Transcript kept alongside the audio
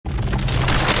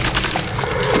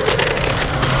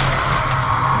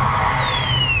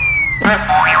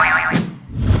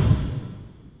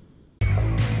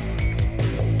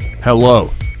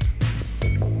Hello,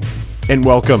 and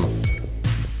welcome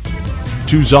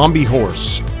to Zombie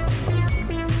Horse.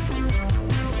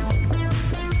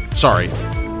 Sorry.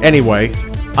 Anyway,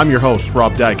 I'm your host,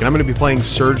 Rob Dyke, and I'm going to be playing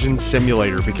Surgeon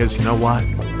Simulator because, you know what?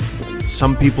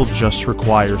 Some people just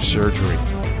require surgery.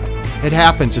 It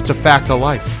happens. It's a fact of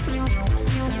life.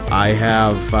 I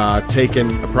have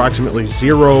taken approximately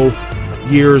 0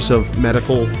 years of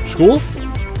medical school,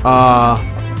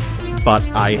 but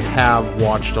I have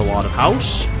watched a lot of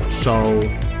House, so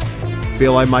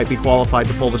feel I might be qualified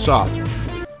to pull this off.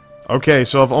 Okay,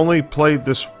 so I've only played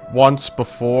this once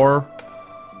before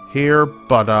here,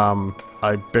 but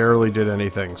I barely did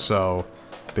anything, so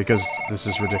because this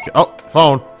is ridiculous.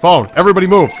 Oh, phone, everybody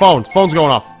move, phone's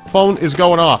going off. Phone is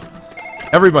going off.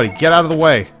 Everybody, get out of the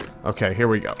way. Okay, here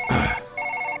we go.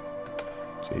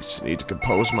 Just need to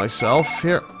compose myself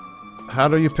here. How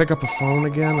do you pick up a phone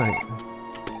again?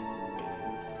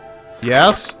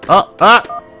 Yes? Get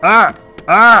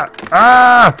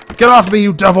off me,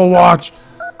 you devil watch!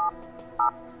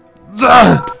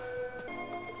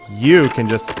 You can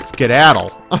just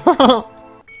skedaddle.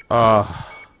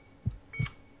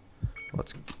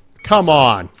 Come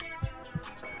on!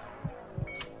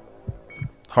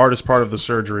 Hardest part of the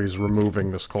surgery is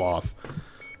removing this cloth.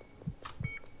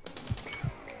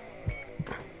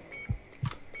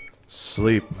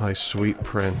 Sleep, my sweet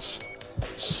prince.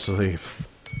 Sleep.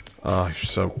 Oh, you're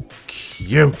so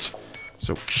cute.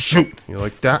 So cute. You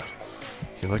like that?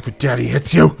 You like when daddy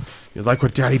hits you? You like when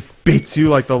daddy beats you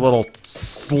like the little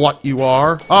slut you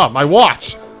are? Oh, my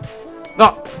watch!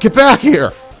 No, get back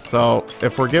here! So,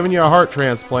 if we're giving you a heart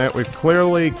transplant, we've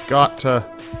clearly got to...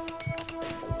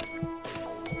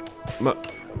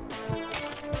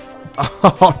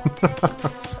 Oh,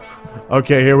 no.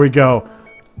 Okay, here we go.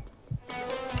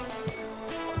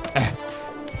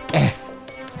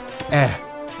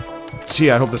 Gee,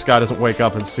 I hope this guy doesn't wake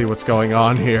up and see what's going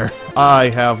on here. I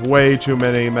have way too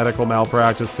many medical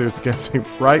malpractice suits against me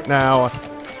right now.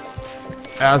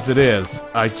 As it is.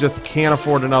 I just can't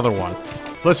afford another one.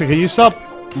 Listen, can you stop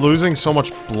losing so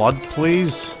much blood,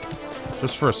 please?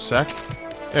 Just for a sec?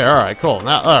 Yeah, alright, cool.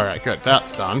 Now, alright, good.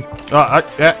 That's done.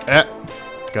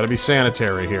 Gotta be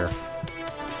sanitary here.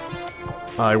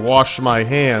 I washed my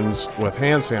hands with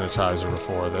hand sanitizer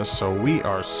before this, so we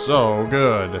are so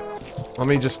good. Let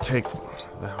me just take...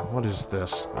 What is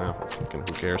this? Fucking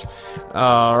who cares?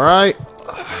 Alright.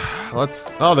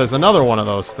 Let's... Oh, there's another one of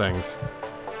those things.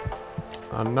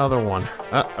 Another one.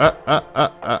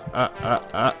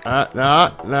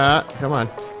 Nah. Come on.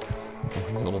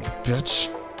 You little bitch.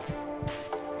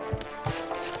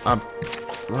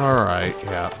 Alright,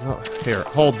 yeah. Here,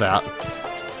 hold that.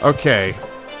 Okay.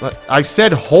 I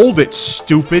said hold it,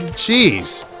 stupid.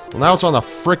 Jeez. Well, now it's on the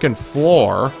frickin'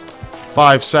 floor.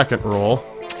 5-second rule.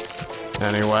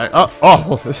 Anyway.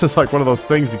 Oh, this is like one of those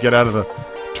things you get out of the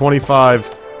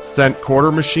 25-cent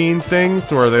quarter machine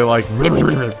things where they like...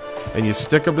 and you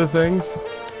stick them to things.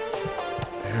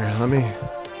 Here, let me...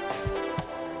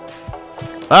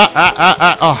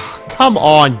 Oh, come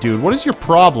on, dude. What is your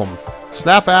problem?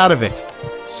 Snap out of it.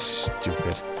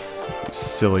 Stupid. You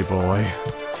silly boy.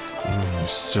 You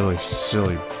silly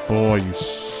boy. You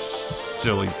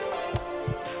silly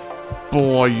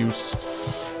boy.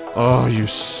 Oh, you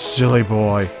silly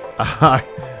boy.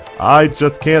 I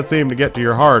just can't seem to get to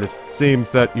your heart. It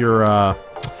seems that your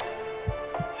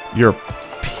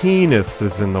penis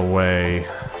is in the way.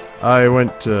 I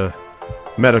went to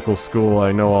medical school.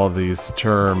 I know all these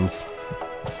terms.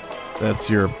 That's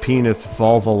your penis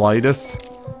vulvulitis.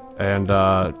 And,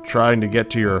 trying to get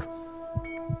to your,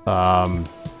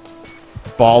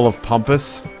 ball of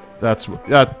pumpus. That's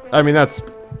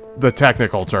the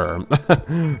technical term.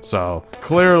 So,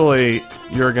 clearly,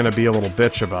 you're gonna be a little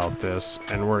bitch about this,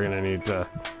 and we're gonna need to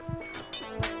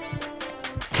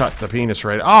cut the penis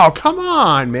right. Oh, come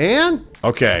on, man!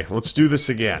 Okay, let's do this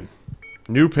again.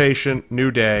 New patient, new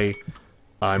day.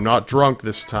 I'm not drunk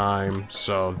this time,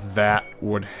 so that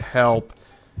would help.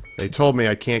 They told me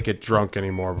I can't get drunk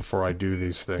anymore before I do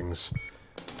these things.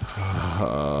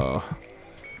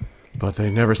 But they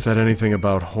never said anything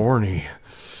about horny.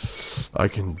 I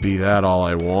can be that all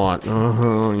I want.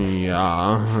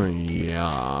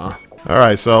 Yeah.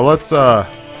 Alright, so let's,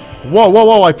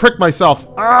 Whoa, I pricked myself!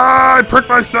 Ah, I pricked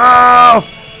myself!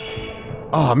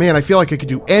 Oh, man, I feel like I could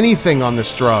do anything on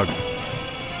this drug.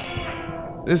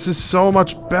 This is so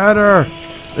much better!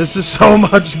 This is so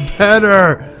much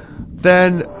better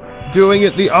than doing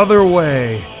it the other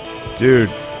way.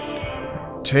 Dude,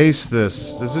 taste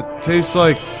this. Does it taste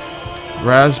like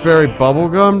raspberry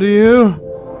bubblegum to you?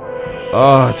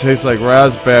 Oh, it tastes like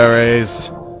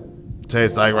raspberries.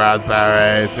 Tastes like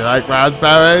raspberries. You like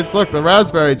raspberries? Look, the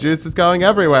raspberry juice is going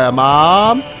everywhere,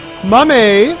 Mom.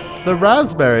 Mummy, the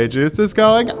raspberry juice is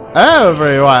going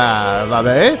everywhere,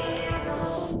 Mummy.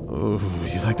 Ooh,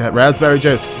 you like that raspberry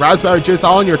juice? Raspberry juice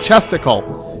all in your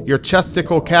chesticle. Your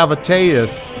chesticle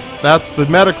cavitatus. That's the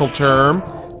medical term.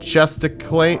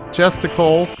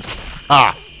 Chesticle.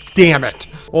 Ah, damn it.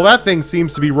 Well, that thing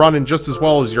seems to be running just as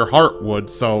well as your heart would,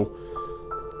 so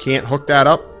can't hook that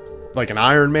up like an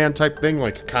Iron Man type thing,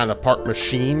 like a kind of part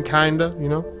machine, kinda, you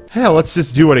know? Hell, let's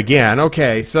just do it again.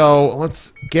 Okay, so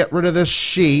let's get rid of this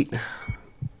sheet.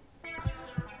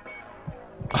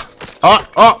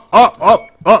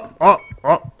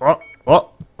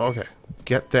 Okay,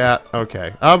 get that.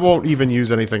 Okay, I won't even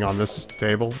use anything on this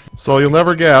table. So you'll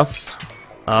never guess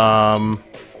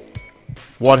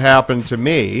what happened to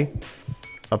me.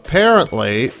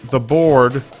 Apparently, the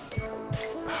board...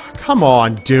 Come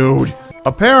on, dude.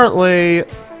 Apparently,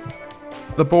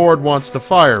 the board wants to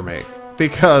fire me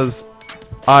because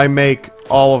I make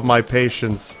all of my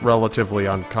patients relatively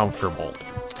uncomfortable.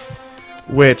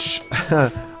 Which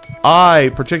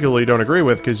I particularly don't agree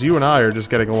with because you and I are just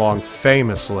getting along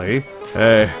famously.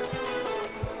 Hey.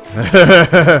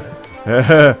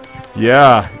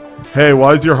 Yeah. Hey,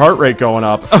 why is your heart rate going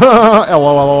up?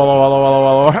 Hello.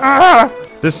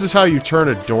 This is how you turn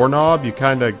a doorknob. You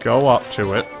kind of go up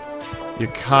to it. You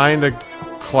kind of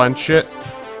clench it,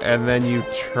 and then you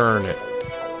turn it.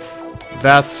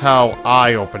 That's how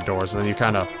I open doors, and then you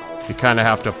kind of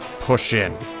have to push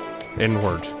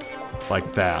inward,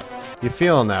 like that. You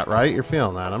feeling that, right? You're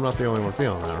feeling that. I'm not the only one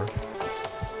feeling that, right?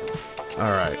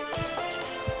 All right.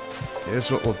 Here's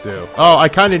what we'll do. Oh, I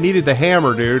kind of needed the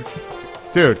hammer, dude.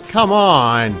 Dude, come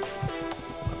on.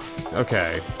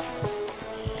 Okay.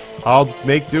 I'll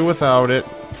make do without it.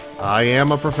 I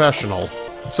am a professional.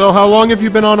 So how long have you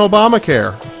been on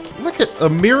Obamacare? Look at a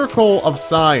miracle of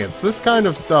science. This kind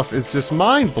of stuff is just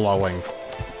mind-blowing.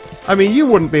 I mean, you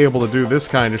wouldn't be able to do this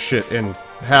kind of shit and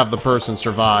have the person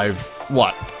survive,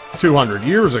 what, 200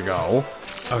 years ago?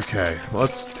 Okay,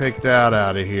 let's take that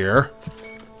out of here.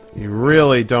 You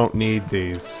really don't need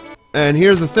these. And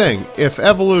here's the thing. If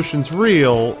evolution's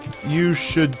real, you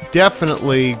should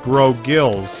definitely grow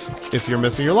gills if you're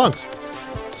missing your lungs.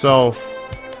 So...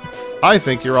 I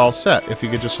think you're all set. If you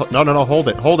could just... No, hold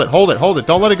it.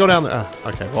 Don't let it go down there.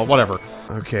 Okay, well, whatever.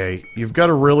 Okay, you've got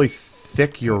a really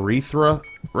thick urethra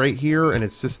right here, and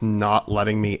it's just not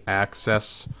letting me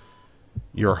access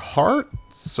your heart.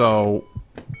 So,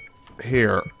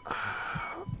 here.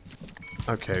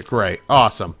 Okay, great.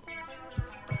 Awesome.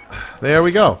 There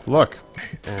we go. Look.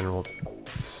 And we'll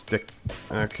stick...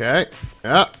 Okay.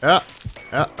 Yeah,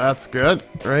 that's good.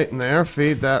 Right in there.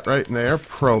 Feed that right in there.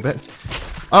 Probe it.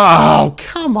 Oh,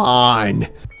 come on!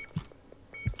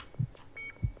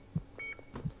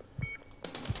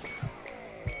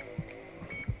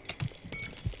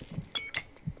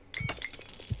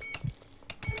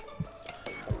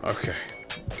 Okay.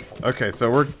 Okay,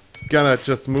 so we're gonna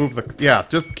just move the... Yeah,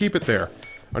 just keep it there.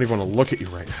 I don't even want to look at you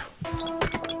right now.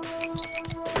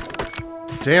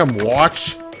 Damn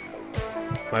watch!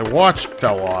 My watch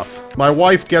fell off. My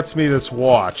wife gets me this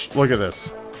watch. Look at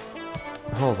this.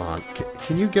 Hold on.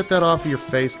 Can you get that off of your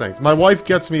face? Thanks. My wife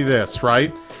gets me this,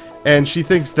 right? And she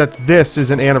thinks that this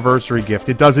is an anniversary gift.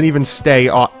 It doesn't even stay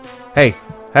on... Hey.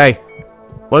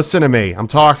 Listen to me. I'm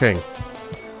talking.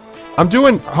 I'm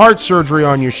doing heart surgery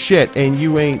on your shit, and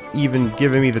you ain't even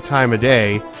giving me the time of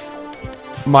day.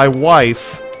 My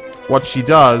wife, what she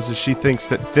does is she thinks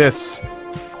that this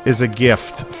is a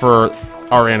gift for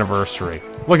our anniversary.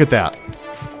 Look at that.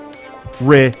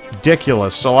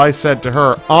 Ridiculous. So I said to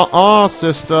her,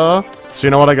 sister. So you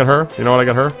know what I got her?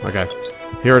 Okay.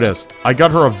 Here it is. I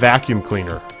got her a vacuum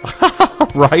cleaner.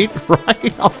 Right?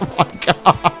 Oh my god.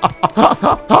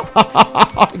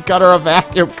 I got her a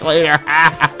vacuum cleaner.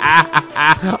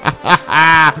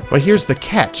 But here's the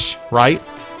catch, right?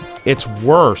 It's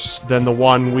worse than the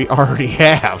one we already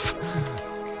have.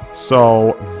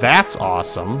 So that's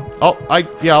awesome. Oh,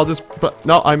 I'll just put...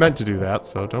 No, I meant to do that,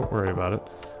 so don't worry about it.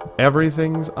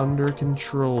 Everything's under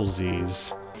control,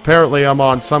 Z's. Apparently I'm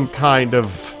on some kind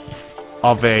of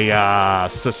a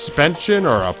suspension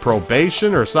or a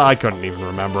probation or so. I couldn't even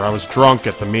remember. I was drunk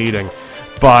at the meeting.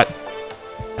 But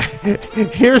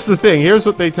here's the thing. Here's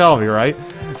what they tell me, right?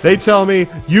 They tell me,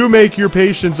 you make your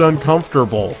patients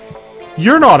uncomfortable.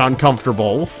 You're not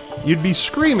uncomfortable. You'd be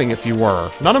screaming if you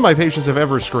were. None of my patients have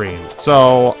ever screamed.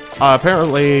 So,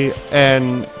 apparently,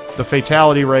 and the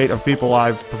fatality rate of people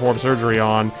I've performed surgery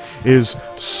on is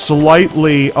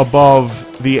slightly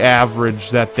above the average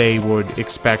that they would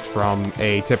expect from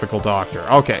a typical doctor.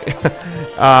 Okay.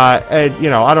 And, you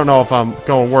know, I don't know if I'm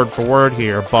going word for word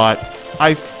here, but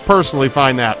I personally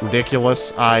find that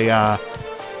ridiculous. I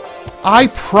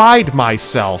pride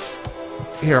myself...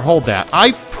 Here, hold that.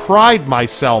 I pride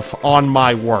myself on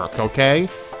my work, okay?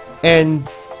 And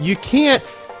you can't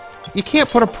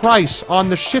put a price on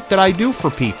the shit that I do for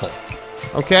people,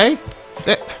 okay?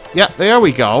 Yeah, there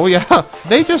we go, yeah.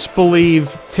 They just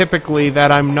believe, typically,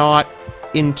 that I'm not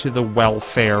into the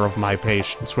welfare of my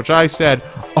patients, which I said,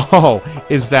 oh,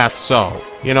 is that so?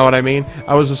 You know what I mean?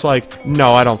 I was just like,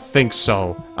 no, I don't think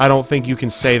so. I don't think you can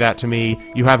say that to me.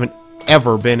 You haven't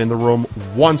ever been in the room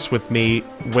once with me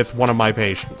with one of my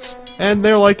patients. And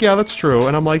they're like, yeah, that's true.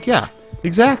 And I'm like, yeah,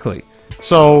 exactly.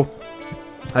 So,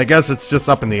 I guess it's just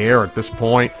up in the air at this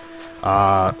point.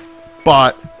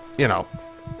 But, you know,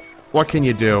 what can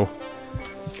you do?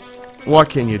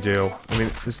 What can you do? I mean,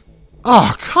 this...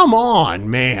 Oh, come on,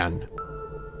 man.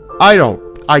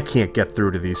 I can't get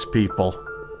through to these people.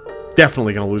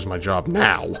 Definitely gonna lose my job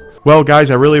now. Well,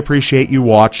 guys, I really appreciate you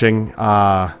watching.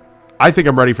 I think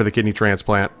I'm ready for the kidney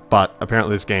transplant, but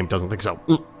apparently this game doesn't think so.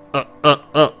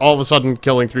 All of a sudden,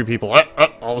 killing 3 people.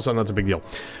 All of a sudden, that's a big deal.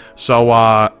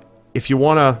 So, if you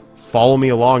want to follow me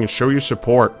along and show your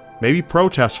support, maybe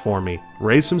protest for me,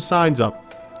 raise some signs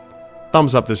up,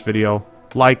 thumbs up this video,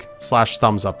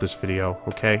 like/thumbs up this video,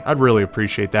 okay? I'd really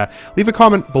appreciate that. Leave a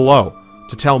comment below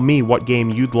to tell me what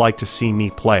game you'd like to see me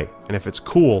play. And if it's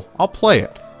cool, I'll play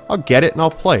it. I'll get it and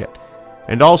I'll play it.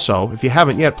 And also, if you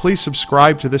haven't yet, please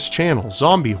subscribe to this channel,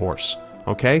 Zombie Horse,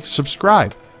 okay?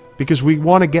 Subscribe, because we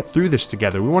want to get through this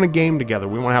together. We want to game together.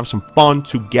 We want to have some fun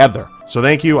together. So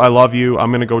thank you. I love you.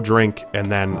 I'm going to go drink, and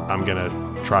then I'm going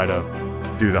to try to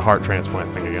do the heart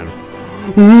transplant thing again.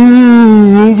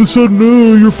 All of a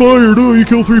sudden, you're fired. Oh, you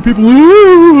killed 3 people.